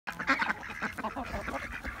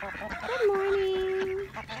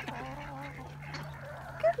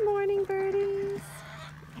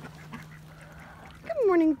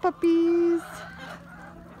puppies.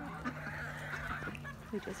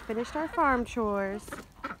 We just finished our farm chores.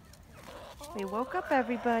 We woke up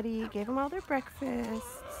everybody, gave them all their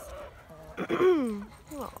breakfasts. Oh,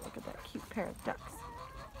 look at that cute pair of ducks.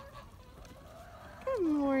 Good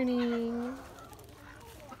morning.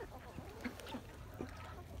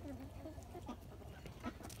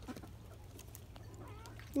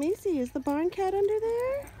 Macy, is the barn cat under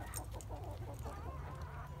there?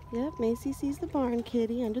 Yep, Macy sees the barn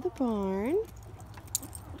kitty under the barn.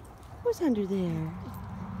 Who's under there?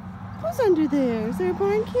 Who's under there? Is there a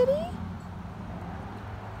barn kitty?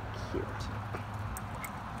 Cute.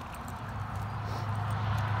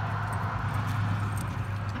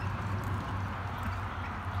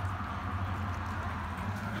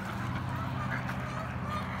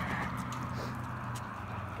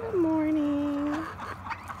 Good morning.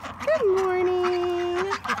 Good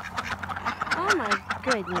morning. Oh my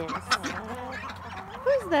goodness.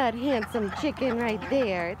 Who's that handsome chicken right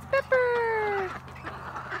there? It's Pepper.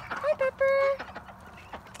 Hi, Pepper.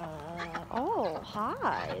 Oh,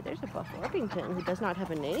 hi. There's a Buff Orpington who does not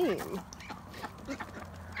have a name.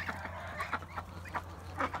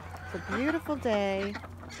 It's a beautiful day,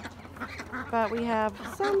 but we have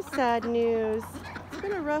some sad news. It's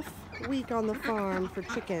been a rough week on the farm for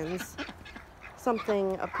chickens.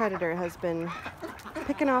 A predator has been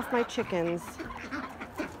picking off my chickens.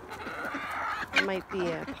 It might be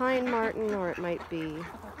a pine marten or it might be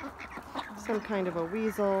some kind of a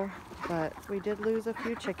weasel, but we did lose a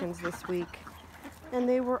few chickens this week. And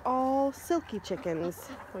they were all silky chickens,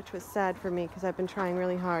 which was sad for me because I've been trying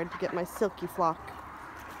really hard to get my silky flock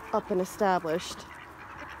up and established.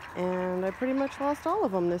 And I pretty much lost all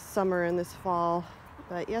of them this summer and this fall.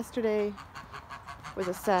 But yesterday was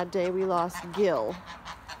a sad day. We lost Gil,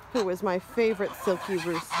 who was my favorite silky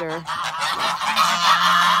rooster.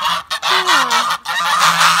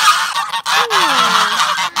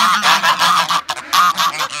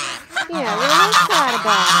 Yeah, we're a little sad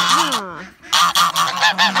about it, huh?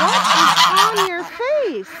 What is on your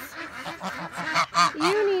face?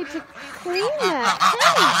 You need to clean that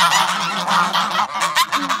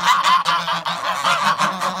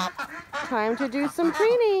face. Time to do some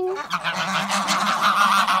cleaning.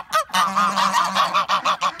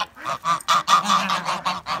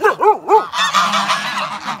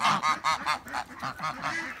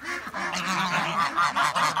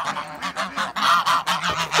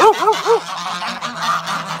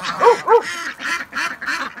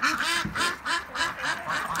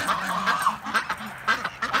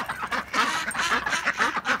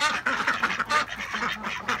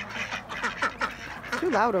 Too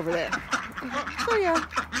loud over there. So yeah,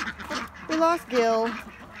 we lost Gil.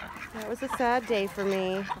 That was a sad day for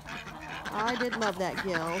me. I did love that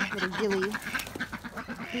Gil, little Gilly.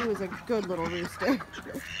 He was a good little rooster.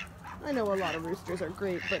 I know a lot of roosters are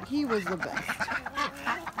great, but he was the best.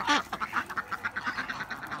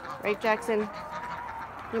 Right, Jackson?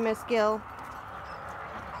 You miss Gil?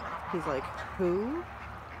 He's like, who?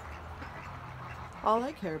 All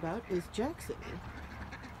I care about is Jackson.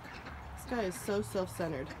 This guy is so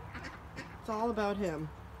self-centered. It's all about him.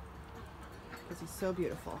 Because he's so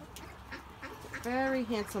beautiful. Very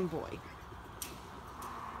handsome boy.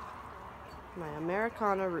 My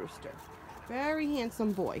Americana rooster. Very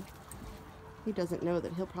handsome boy. He doesn't know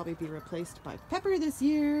that he'll probably be replaced by Pepper this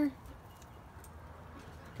year.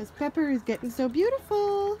 Because Pepper is getting so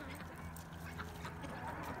beautiful.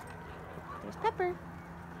 There's Pepper.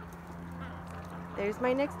 There's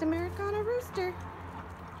my next Americana rooster.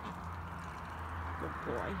 Good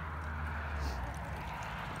boy.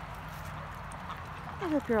 I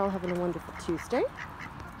hope you're all having a wonderful Tuesday.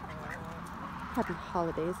 Happy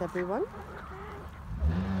holidays, everyone.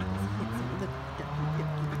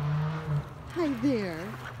 Hi there.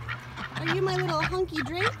 Are you my little hunky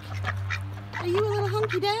Drake? Are you a little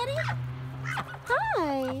hunky daddy?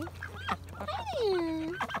 Hi. Hi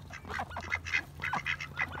there.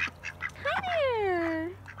 Hi there.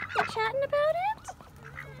 You chatting about it?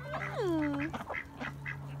 Yeah.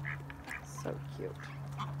 So cute.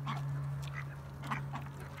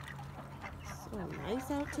 So nice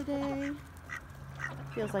out today.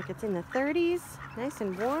 Feels like it's in the 30s. Nice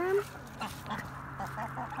and warm.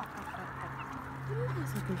 What are you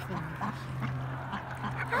guys looking for?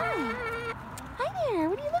 Hi. Hi there.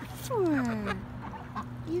 What are you looking for?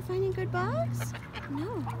 Are you finding good bugs?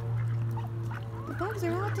 No. The bugs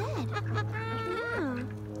are all dead. Yeah.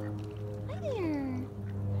 Hi there.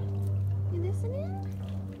 You listening?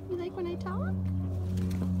 You like when I talk?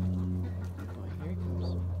 Boy, here he comes.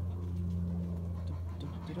 Dun, dun,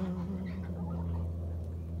 dun, dun.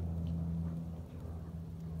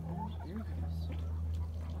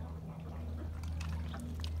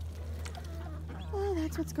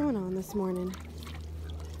 that's what's going on this morning.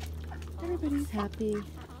 Everybody's happy.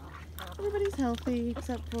 Everybody's healthy,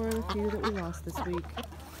 except for the few that we lost this week.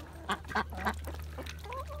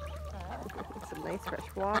 Some nice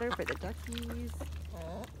fresh water for the duckies.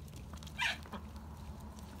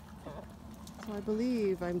 So I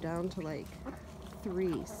believe I'm down to like 3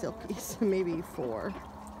 silkies, maybe 4,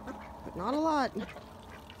 but not a lot.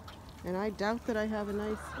 And I doubt that I have a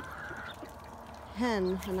nice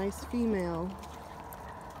hen, a nice female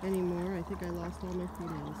anymore. I think I lost all my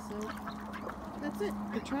females. So that's it.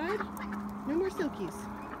 I tried. No more silkies.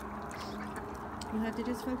 You'll have to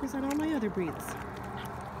just focus on all my other breeds.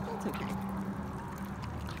 That's okay.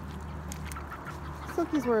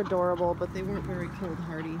 Silkies were adorable, but they weren't very cold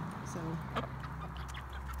hardy, so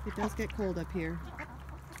it does get cold up here.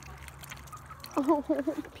 Oh,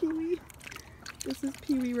 Pee-wee. This is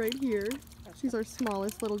Pee-wee right here. She's our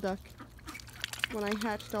smallest little duck. When I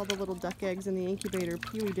hatched all the little duck eggs in the incubator,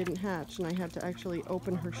 Pee-wee didn't hatch, and I had to actually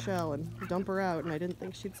open her shell and dump her out, and I didn't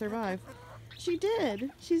think she'd survive. She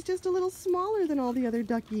did! She's just a little smaller than all the other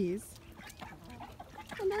duckies.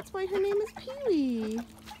 And that's why her name is Pee-wee.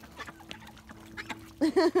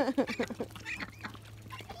 Pee-wee!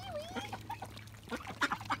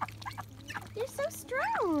 You're so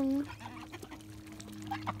strong!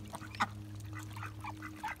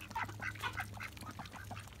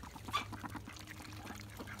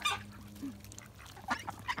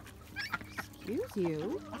 Excuse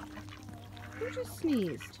you? Who just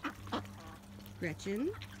sneezed?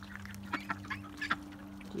 Gretchen?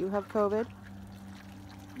 Do you have COVID?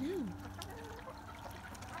 No.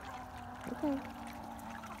 Okay.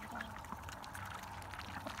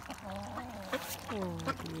 Oh,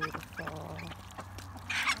 beautiful.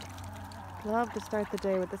 Love to start the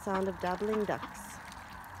day with the sound of dabbling ducks.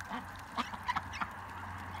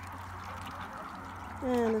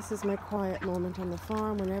 And this is my quiet moment on the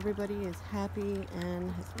farm when everybody is happy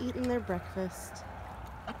and has eaten their breakfast.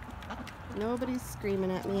 Nobody's screaming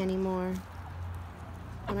at me anymore.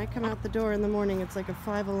 When I come out the door in the morning, it's like a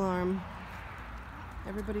 5 alarm.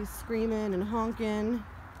 Everybody's screaming and honking.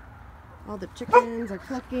 All the chickens are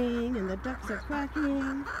clucking and the ducks are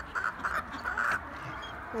quacking.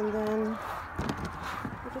 And then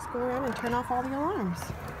we just go around and turn off all the alarms,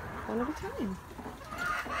 one at a time.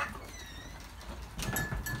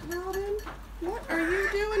 Robin, what are you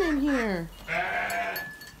doing in here?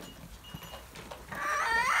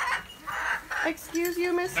 Excuse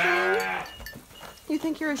you, Miss Thing? You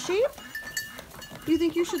think you're a sheep? You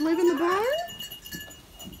think you should live in the barn?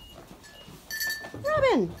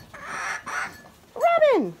 Robin!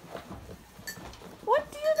 Robin!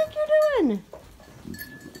 What do you think you're doing?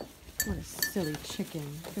 What a silly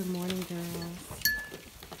chicken. Good morning, girls.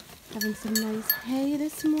 Having some nice hay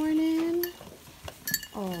this morning.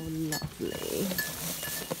 Oh, lovely.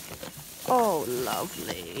 Oh,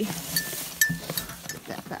 lovely. Put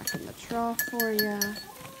that back in the trough for you.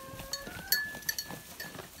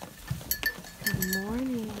 Good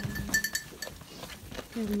morning.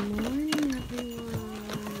 Good morning,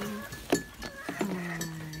 everyone. Hi.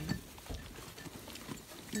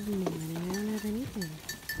 Good morning. I don't have anything.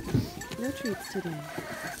 No treats today.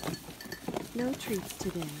 No treats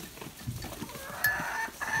today.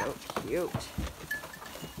 So cute.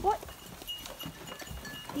 What?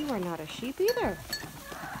 You are not a sheep either.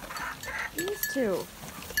 These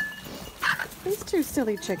two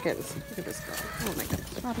silly chickens. Look at this girl. Oh my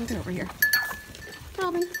goodness. Robin, get over here.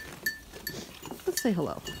 Robin. Let's say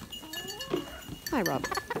hello. Hi,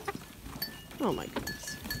 Robin. Oh my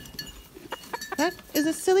goodness. That is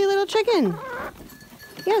a silly little chicken.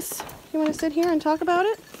 Yes. You want to sit here and talk about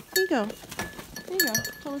it? Here you go. There you go.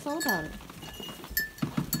 Tell us all about it.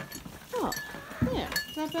 Oh, yeah.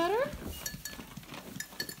 Is that better?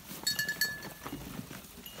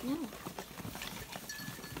 No.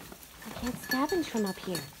 I can't scavenge from up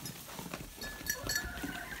here.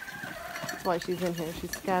 That's why she's in here.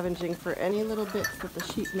 She's scavenging for any little bits that the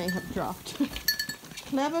sheep may have dropped.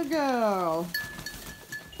 Clever girl.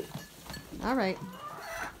 All right.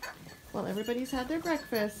 Well, everybody's had their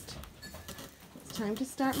breakfast. It's time to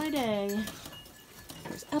start my day.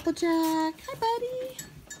 There's Applejack. Hi, buddy.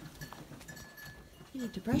 I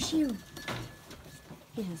need to brush you.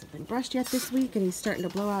 He hasn't been brushed yet this week, and he's starting to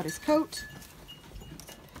blow out his coat.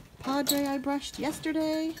 Padre I brushed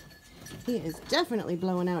yesterday. He is definitely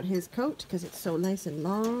blowing out his coat because it's so nice and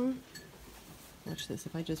long. Watch this.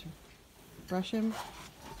 If I just brush him.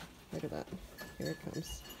 Look at that. Here it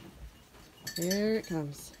comes. Here it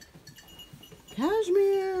comes.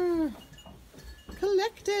 Cashmere!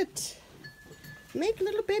 Collect it! Make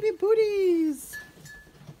little baby booties!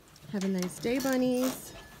 Have a nice day,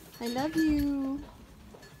 bunnies. I love you.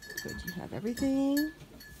 Good, you have everything.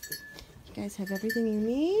 You guys have everything you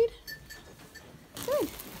need. Good.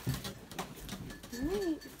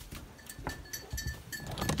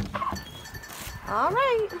 All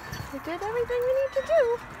right, we did everything we need to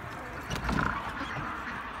do.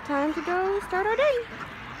 Time to go start our day.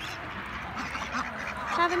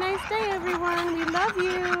 Have a nice day, everyone. We love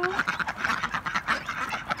you.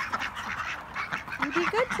 You be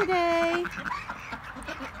good today.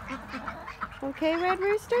 Okay, Red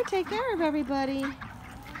Rooster, take care of everybody.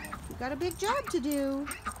 You've got a big job to do.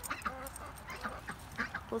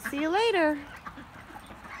 We'll see you later.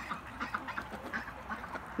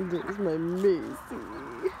 There's my Macy.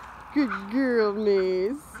 Good girl,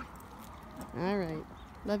 Mace. All right.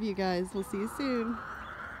 Love you guys. We'll see you soon.